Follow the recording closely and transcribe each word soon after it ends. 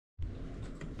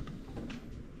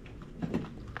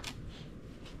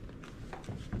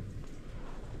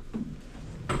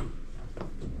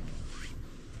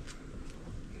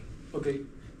Okay,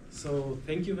 so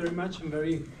thank you very much. I'm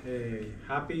very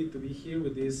happy to be here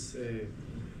with this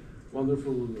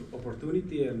wonderful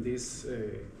opportunity and this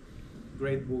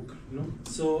great book. No?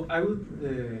 So I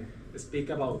would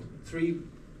speak about three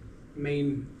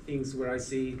main things where I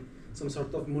see some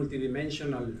sort of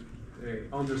multidimensional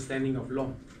understanding of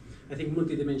law. I think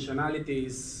multidimensionality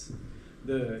is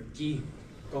the key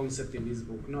concept in this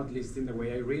book, not least in the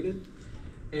way I read it.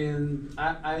 And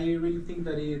I really think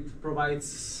that it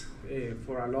provides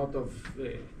for a lot of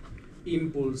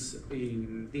impulse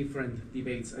in different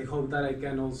debates. I hope that I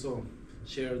can also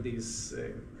share this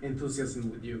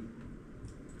enthusiasm with you.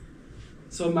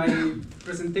 So my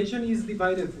presentation is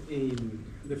divided in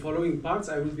the following parts.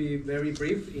 I will be very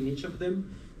brief in each of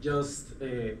them. Just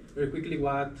very quickly,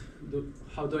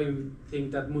 how do I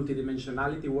think that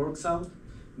multidimensionality works out?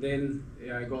 Then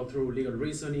I go through legal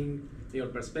reasoning, legal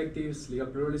perspectives, legal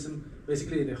pluralism,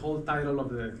 basically the whole title of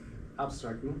the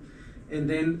abstract. No? And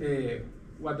then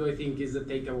what do I think is the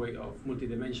takeaway of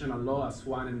multidimensional law as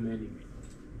one and many?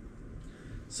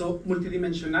 So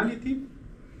multidimensionality,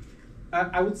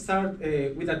 I would start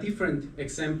with a different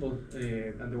example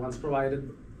than the ones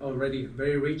provided already,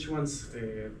 very rich ones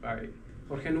by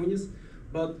Jorge Núñez.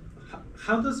 But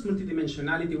how does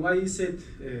multidimensionality, why is it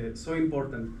so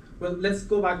important? Well, let's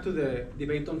go back to the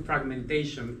debate on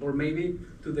fragmentation, or maybe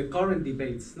to the current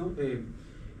debates. No?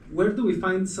 Where do we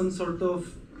find some sort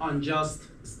of unjust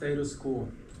status quo?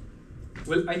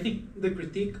 Well, I think the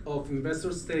critique of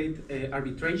investor-state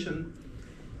arbitration,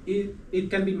 it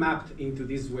can be mapped into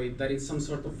this way, that it's some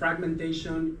sort of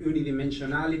fragmentation,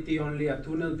 unidimensionality, only a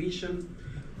tunnel vision,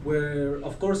 where,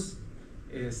 of course,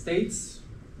 states,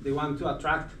 they want to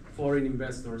attract foreign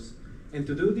investors. And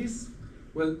to do this,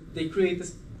 well, they create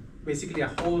basically a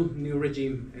whole new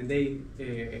regime, and they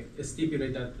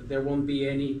stipulate that there won't be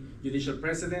any judicial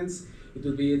precedents. It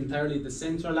will be entirely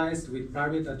decentralized with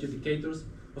private adjudicators.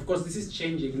 Of course, this is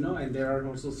changing, no? And there are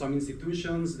also some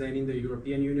institutions. Then in the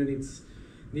European Union, it's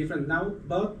different now.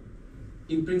 But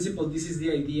in principle, this is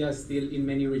the idea still in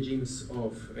many regimes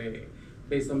of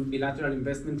based on bilateral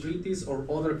investment treaties or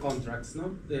other contracts.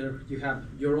 No, there you have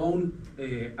your own,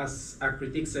 as a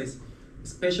critique says,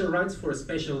 special rights for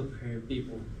special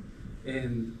people.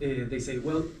 And they say,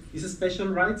 well, these special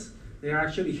rights, they are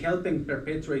actually helping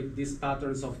perpetuate these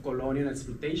patterns of colonial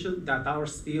exploitation that are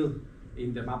still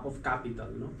in the map of capital.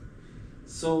 No?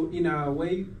 So in a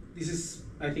way, this is,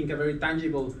 I think, a very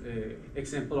tangible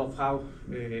example of how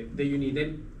the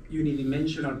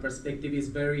unidimensional perspective is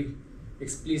very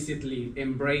explicitly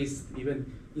embraced,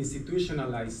 even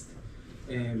institutionalized,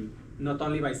 not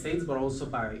only by states, but also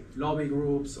by lobby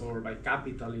groups or by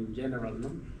capital in general.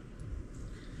 No?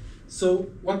 So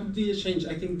what would be a change?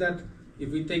 I think that if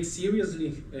we take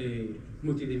seriously a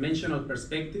multidimensional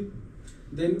perspective,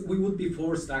 then we would be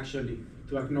forced actually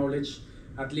to acknowledge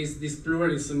at least this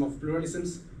pluralism of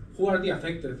pluralisms. Who are the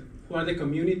affected? Who are the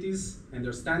communities and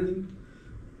their standing?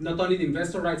 Not only the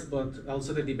investor rights, but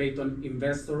also the debate on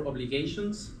investor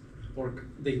obligations or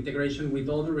the integration with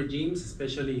other regimes,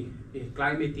 especially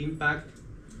climate impact,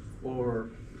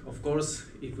 or of course,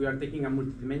 if we are taking a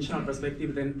multidimensional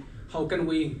perspective, then how can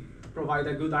we provide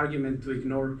a good argument to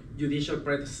ignore judicial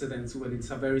precedents when it's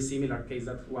a very similar case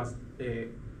that was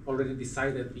already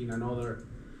decided in another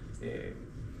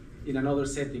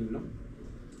setting, no?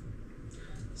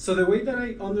 So the way that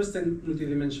I understand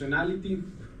multidimensionality,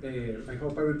 I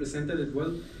hope I represented it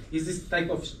well, is this type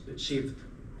of shift.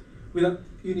 With a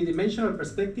unidimensional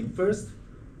perspective, first,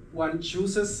 one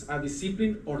chooses a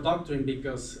discipline or doctrine,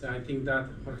 because I think that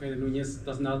Jorge Núñez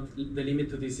does not delimit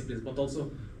to disciplines, but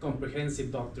also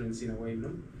comprehensive doctrines in a way. No?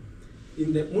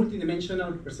 In the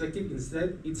multidimensional perspective,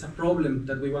 instead, it's a problem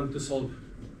that we want to solve.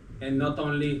 And not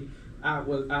only,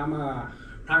 well, I'm a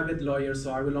private lawyer,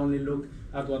 so I will only look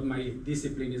at what my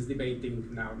discipline is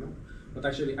debating now. No? But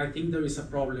actually, I think there is a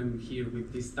problem here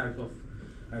with this type of,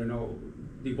 I don't know,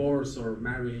 divorce or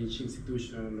marriage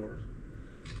institution or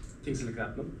things like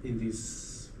that. No? In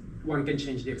this, one can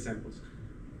change the examples.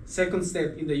 Second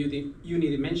step in the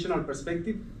unidimensional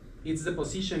perspective, it's the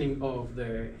positioning of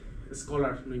the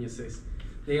scholar, Núñez says.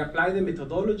 They apply the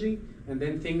methodology, and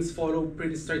then things follow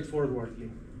pretty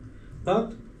straightforwardly.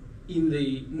 But in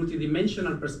the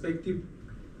multidimensional perspective,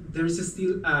 there is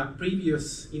still a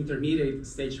previous intermediate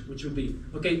stage, which would be,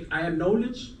 okay, I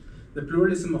acknowledge the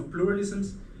pluralism of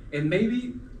pluralisms, and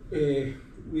maybe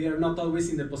we are not always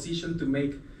in the position to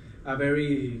make a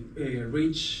very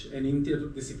rich and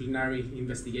interdisciplinary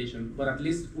investigation, but at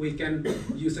least we can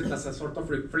use it as a sort of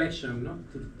reflection, no?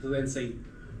 to then say,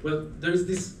 well, there is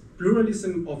this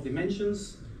pluralism of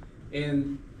dimensions,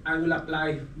 and I will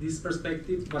apply this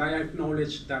perspective, but I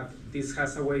acknowledge that this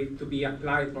has a way to be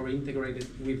applied or integrated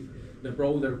with the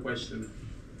broader question.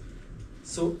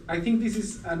 So I think this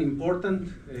is an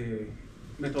important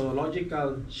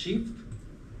methodological shift.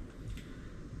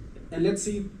 And let's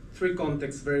see three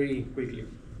contexts very quickly.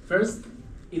 First,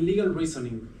 in legal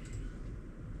reasoning.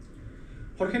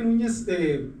 Jorge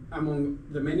Núñez, among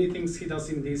the many things he does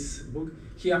in this book,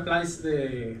 he applies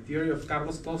the theory of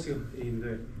Carlos Cosio in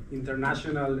the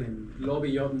international and law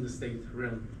beyond the state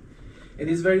realm. And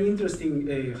it's very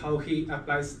interesting how he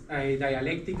applies a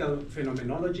dialectical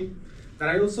phenomenology that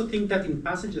I also think that in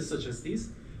passages such as this,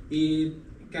 it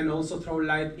can also throw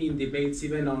light in debates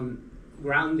even on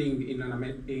grounding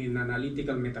in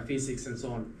analytical metaphysics and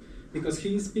so on. Because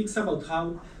he speaks about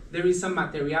how there is a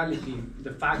materiality,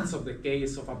 the facts of the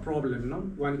case of a problem, no?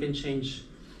 One can change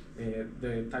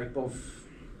the type of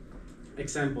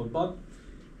example, but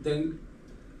then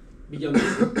beyond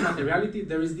this materiality,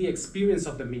 there is the experience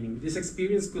of the meaning. This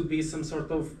experience could be some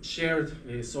sort of shared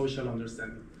social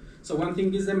understanding. So one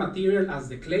thing is the material as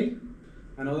the clay,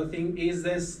 another thing is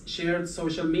this shared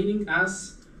social meaning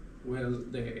as, well,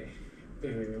 the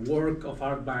work of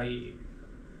art by,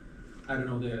 I don't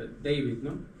know, David,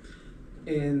 no?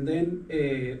 And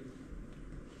then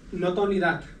not only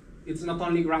that, it's not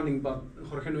only grounding, but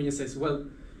Jorge Núñez says, well,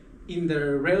 in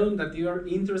the realm that you are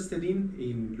interested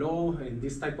in law and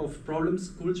this type of problems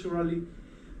culturally,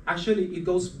 actually it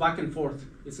goes back and forth.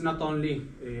 It's not only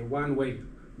one way.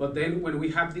 But then when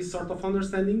we have this sort of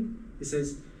understanding, he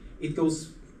says it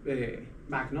goes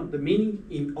back, no? The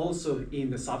meaning also in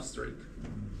the substrate.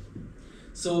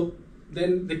 So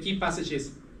then the key passage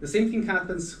is, the same thing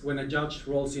happens when a judge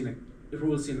rules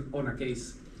on a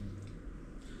case.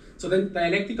 So then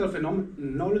dialectical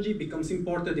phenomenology becomes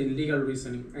important in legal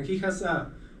reasoning. And he has, I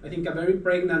think, a very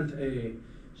pregnant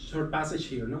short passage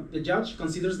here. No? The judge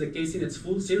considers the case in its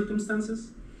full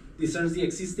circumstances, discerns the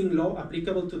existing law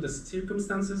applicable to the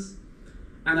circumstances,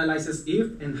 analyzes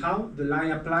if and how the law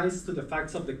applies to the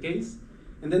facts of the case,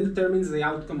 and then determines the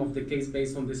outcome of the case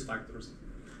based on these factors.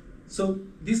 So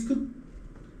this could,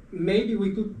 maybe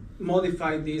we could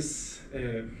modify this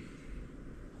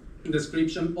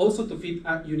description also to fit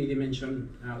a unidimensional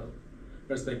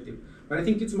perspective. But I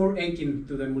think it's more akin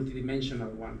to the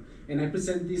multidimensional one. And I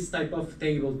present this type of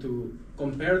table to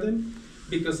compare them,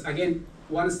 because again,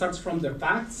 one starts from the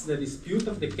facts, the dispute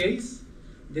of the case,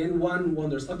 then one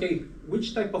wonders, okay,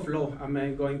 which type of law am I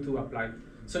going to apply?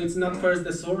 So it's not first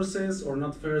the sources or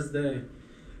not first the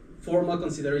formal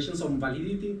considerations on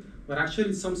validity, but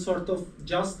actually some sort of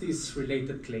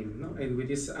justice-related claim. No? And with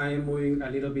this, I am moving a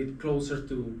little bit closer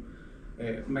to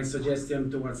my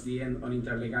suggestion towards the end on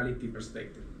interlegality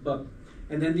perspective.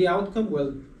 And then the outcome,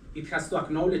 well, it has to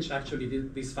acknowledge actually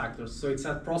these factors. So it's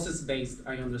a process-based,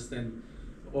 I understand,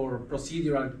 or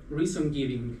procedural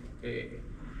reason-giving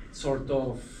sort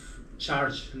of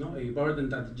charge, no? A burden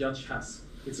that the judge has.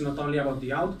 It's not only about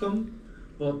the outcome,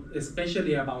 but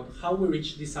especially about how we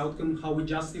reach this outcome, how we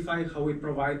justify, how we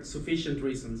provide sufficient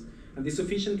reasons. And these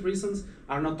sufficient reasons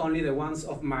are not only the ones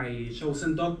of my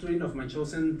chosen doctrine, of my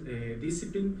chosen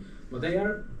discipline, but they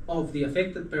are of the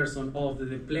affected person, of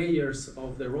the players,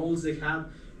 of the roles they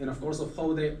have, and of course of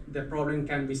how the problem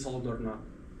can be solved or not.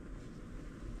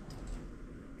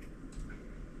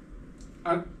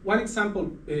 One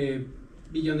example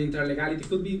beyond interlegality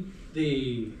could be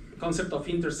the concept of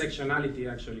intersectionality,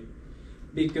 actually,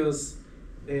 because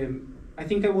I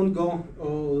think I won't go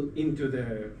all into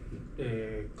the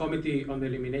Committee on the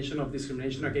Elimination of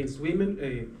Discrimination Against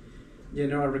Women,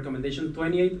 General Recommendation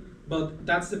 28, but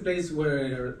that's the place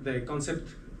where the concept,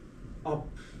 up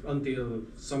until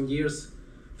some years,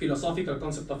 philosophical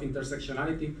concept of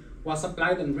intersectionality was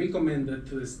applied and recommended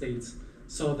to the states,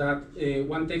 so that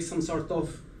one takes some sort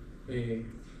of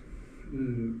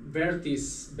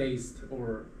vertice-based,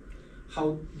 or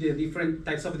how the different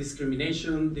types of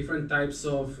discrimination, different types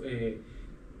of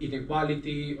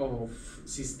inequality, of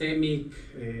systemic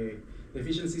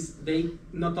deficiencies, they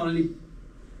not only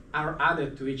are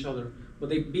added to each other, but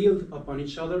they build upon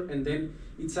each other, and then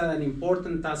it's an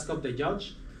important task of the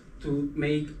judge to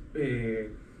make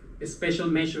special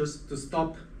measures to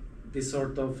stop this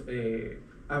sort of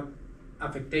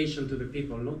affectation to the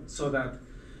people, no? So that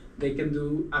they can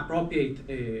do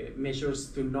appropriate measures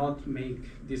to not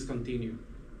make this continue.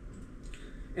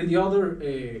 And the other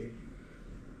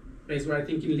place where I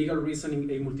think in legal reasoning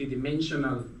a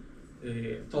multidimensional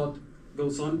thought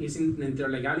goes on is in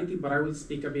interlegality, but I will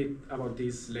speak a bit about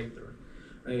this later.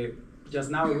 Just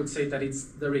now I would say that it's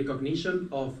the recognition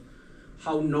of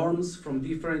how norms from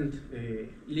different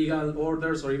legal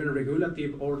orders or even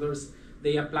regulative orders,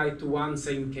 they apply to one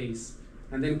same case.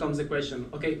 And then comes the question,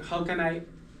 okay, how can I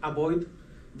avoid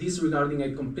disregarding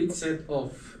a complete set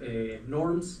of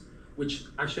norms which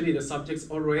actually the subjects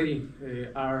already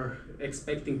are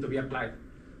expecting to be applied?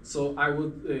 So I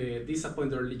would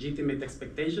disappoint their legitimate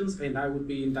expectations, and I would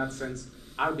be, in that sense,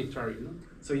 arbitrary. No?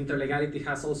 So interlegality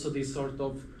has also this sort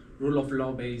of rule of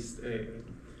law-based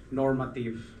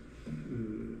normative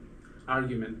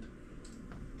argument.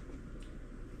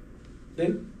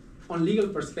 Then, on legal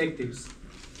perspectives,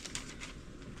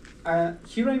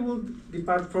 here I will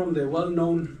depart from the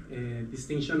well-known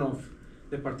distinction of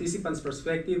the participant's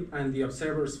perspective and the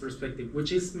observer's perspective,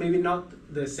 which is maybe not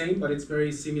the same, but it's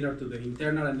very similar to the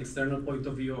internal and external point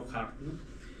of view of Hart. No?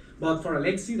 But for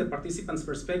Alexei, the participant's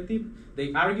perspective,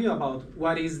 they argue about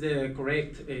what is the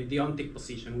correct deontic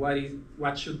position,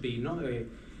 what should be, no?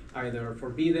 Either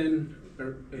forbidden,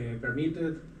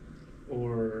 permitted,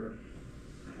 or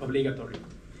obligatory.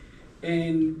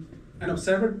 And an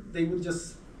observer, they would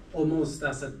just almost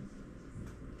as a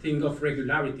thing of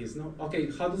regularities, no? Okay,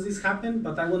 how does this happen?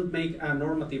 But I won't make a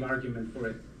normative argument for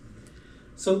it.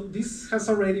 So this has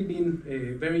already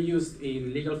been very used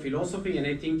in legal philosophy, and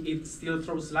I think it still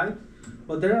throws light.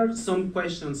 But there are some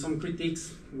questions, some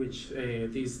critiques which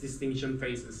this distinction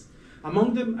faces.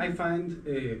 Among them, I find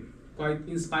quite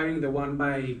inspiring the one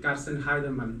by Carsten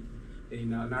Heidemann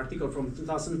in an article from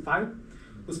 2005,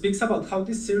 who speaks about how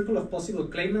this circle of possible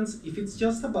claimants, if it's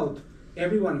just about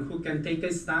everyone who can take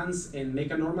a stance and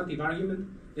make a normative argument,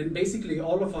 then basically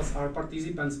all of us are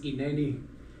participants in any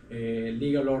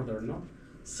legal order, no?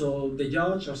 So the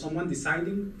judge or someone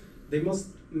deciding, they must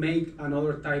make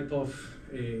another type of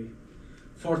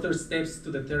further steps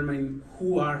to determine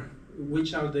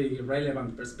which are the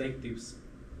relevant perspectives.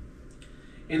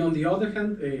 And on the other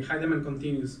hand, Heidemann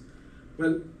continues,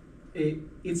 well,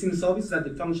 it seems obvious that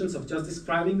the functions of just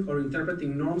describing or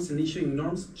interpreting norms and issuing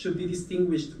norms should be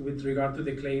distinguished with regard to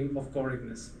the claim of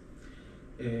correctness.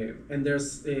 And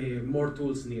there's more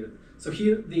tools needed. So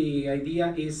here the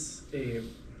idea is,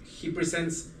 he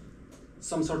presents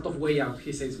some sort of way out.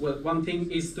 He says, well, one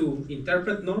thing is to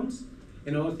interpret norms,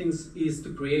 and other things is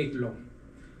to create law.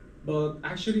 But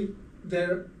actually,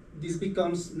 this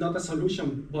becomes not a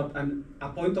solution, but a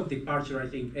point of departure, I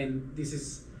think, and this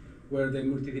is where the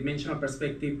multidimensional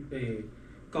perspective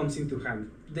comes into hand.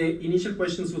 The initial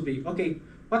questions would be, okay,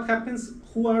 what happens,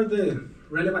 who are the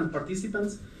relevant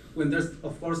participants when there's,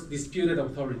 of course, disputed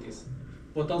authorities,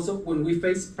 but also when we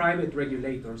face private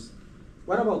regulators?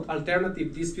 What about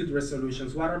alternative dispute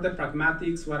resolutions? What are the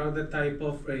pragmatics? What are the type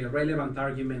of relevant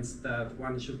arguments that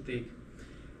one should take?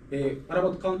 What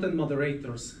about content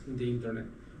moderators in the internet?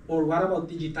 Or what about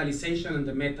digitalization and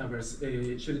the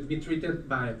metaverse? Should it be treated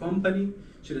by a company?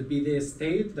 Should it be the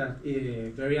state that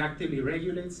very actively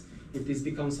regulates? If this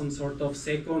becomes some sort of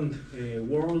second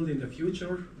world in the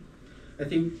future? I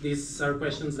think these are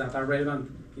questions that are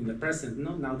relevant in the present,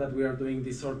 no? Now that we are doing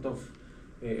this sort of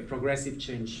progressive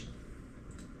change.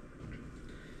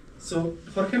 So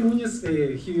Jorge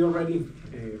Núñez, he already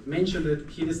mentioned it.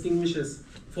 He distinguishes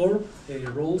 4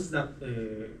 roles that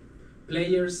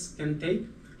players can take.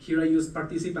 Here I use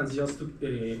participants just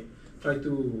to try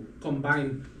to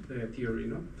combine the theory.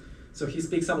 No? So he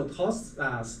speaks about hosts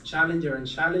as challenger and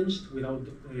challenged, without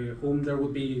whom there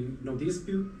would be no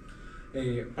dispute.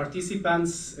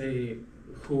 Participants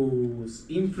whose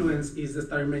influence is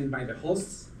determined by the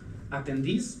hosts.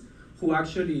 Attendees, who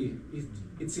actually,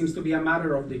 it seems to be a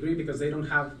matter of degree because they don't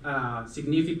have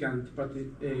significant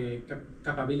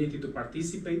capability to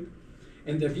participate.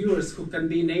 And the viewers, who can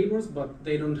be neighbors, but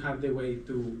they don't have the way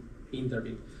to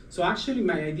intervene. So actually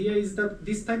my idea is that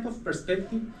this type of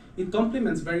perspective, it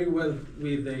complements very well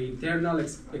with the internal,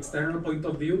 external point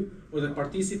of view, or the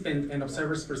participant and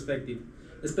observer's perspective.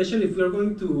 Especially if we're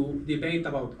going to debate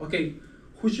about, okay,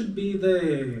 who should be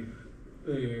the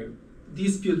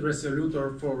dispute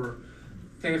resolutor for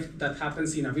theft that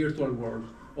happens in a virtual world,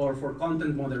 or for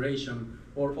content moderation,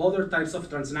 or other types of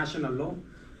transnational law.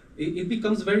 It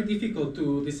becomes very difficult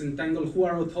to disentangle who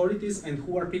are authorities and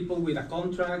who are people with a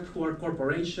contract, who are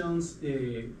corporations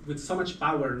with so much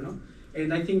power. No?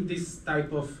 And I think this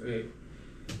type of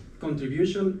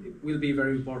contribution will be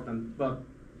very important. But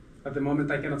at the moment,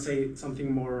 I cannot say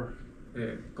something more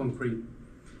concrete.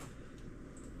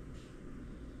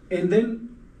 And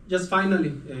then, just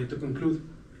finally, to conclude,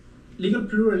 legal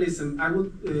pluralism, I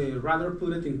would rather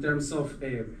put it in terms of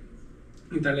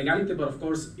interlegality, but of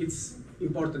course, it's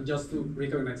important just to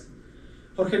recognize.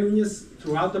 Jorge Núñez,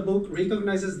 throughout the book,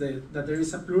 recognizes that there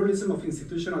is a pluralism of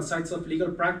institutional sites of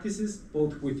legal practices,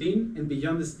 both within and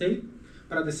beyond the state,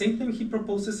 but at the same time he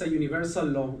proposes a universal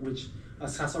law which,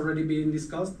 as has already been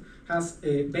discussed, has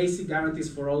basic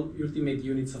guarantees for all ultimate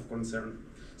units of concern.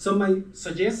 So my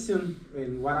suggestion,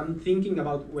 and what I'm thinking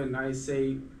about when I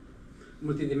say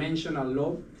multidimensional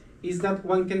law, is that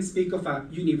one can speak of a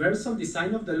universal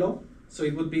design of the law. So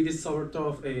it would be this sort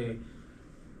of a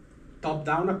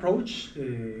top-down approach,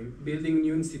 building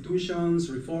new institutions,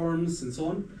 reforms, and so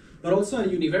on, but also a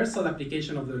universal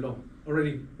application of the law.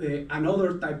 Already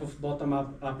another type of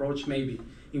bottom-up approach maybe,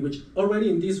 in which already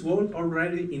in this world,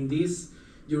 already in these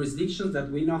jurisdictions that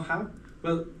we now have,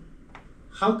 well,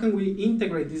 how can we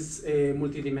integrate this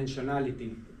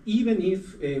multidimensionality? Even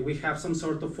if we have some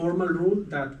sort of formal rule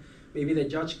that maybe the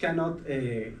judge cannot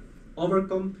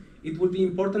overcome, it would be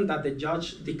important that the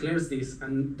judge declares this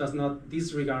and does not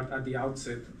disregard at the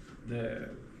outset the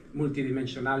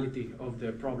multidimensionality of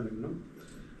the problem. No?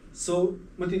 So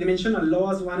multidimensional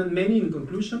law as one and many in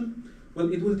conclusion,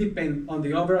 well, it will depend on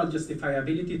the overall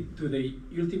justifiability to the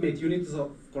ultimate units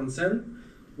of concern,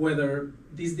 whether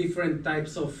these different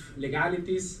types of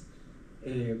legalities,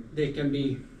 they can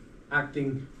be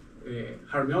acting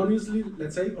harmoniously,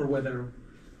 let's say, or whether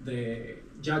the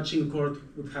judge in court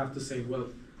would have to say, well,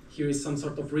 here is some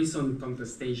sort of reason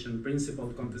contestation, principle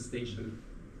contestation.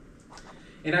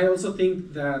 And I also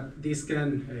think that this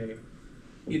can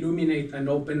illuminate and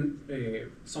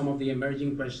open some of the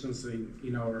emerging questions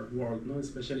in our world, no?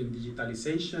 Especially in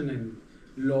digitalization and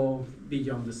law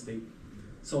beyond the state.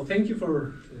 So thank you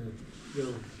for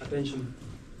your attention.